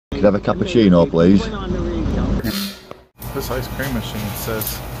Could I have a cappuccino, please? This ice cream machine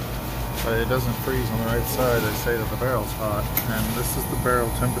says it doesn't freeze on the right side. They say that the barrel's hot, and this is the barrel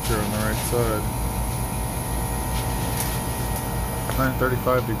temperature on the right side.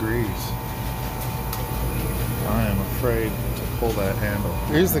 135 degrees. I am afraid to pull that handle.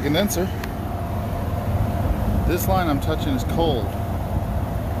 Here's the condenser. This line I'm touching is cold.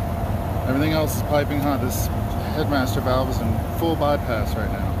 Everything else is piping hot. This headmaster valve is in full bypass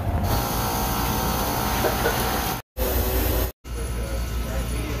right now.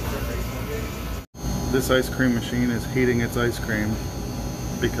 This ice cream machine is heating its ice cream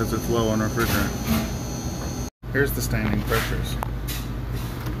because it's low on refrigerant. Here's the standing pressures.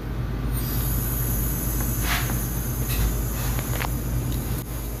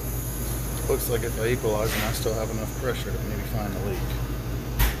 Looks like if I equalize them, I still have enough pressure to maybe find a leak.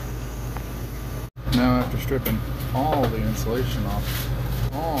 Now after stripping all the insulation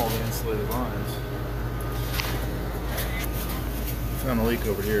off, all the insulated lines, found a leak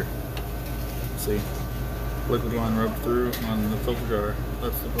over here. See, liquid line rubbed through on the filter jar.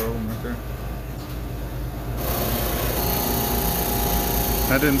 That's the problem right there.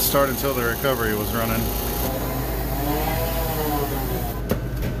 That didn't start until the recovery was running.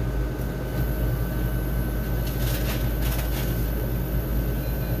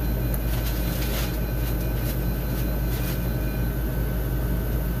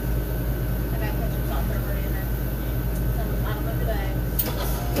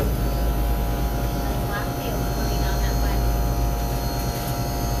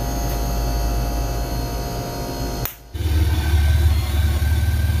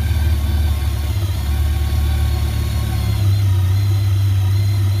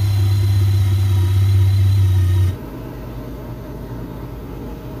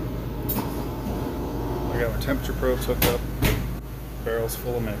 I got my temperature probes hooked up, barrel's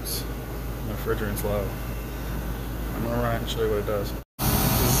full of mix, my refrigerant's low. I'm going to run it and show you what it does.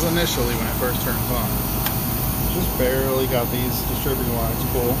 This is initially when it first turns on. Just barely got these distributor lines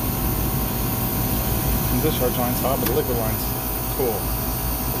cool. The discharge line's hot, but the liquid line's cool.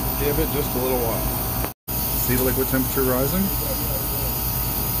 Give it just a little while. See the liquid temperature rising?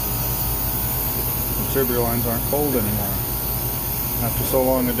 The distributor lines aren't cold anymore. After so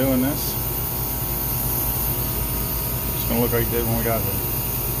long of doing this, it's going to look like it did when we got here.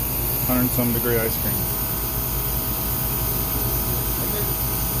 100-some degree ice cream.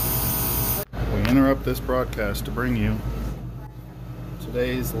 We interrupt this broadcast to bring you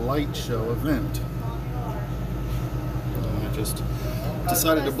today's light show event. I just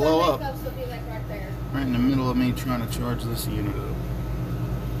decided to blow up right in the middle of me trying to charge this unit.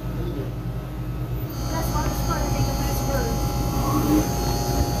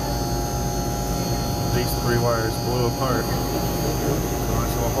 These three wires blew apart.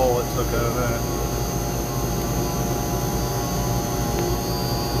 Nice little hole it took out of that.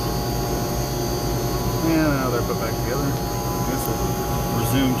 Yeah, now they're put back together. I guess we'll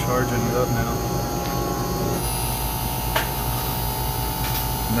resume charging it up now.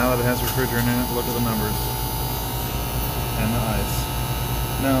 Now that it has refrigerant in it, look at the numbers. And the ice.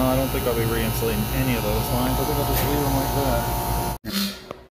 No, I don't think I'll be re-insulating any of those lines. I think I'll just leave them like that.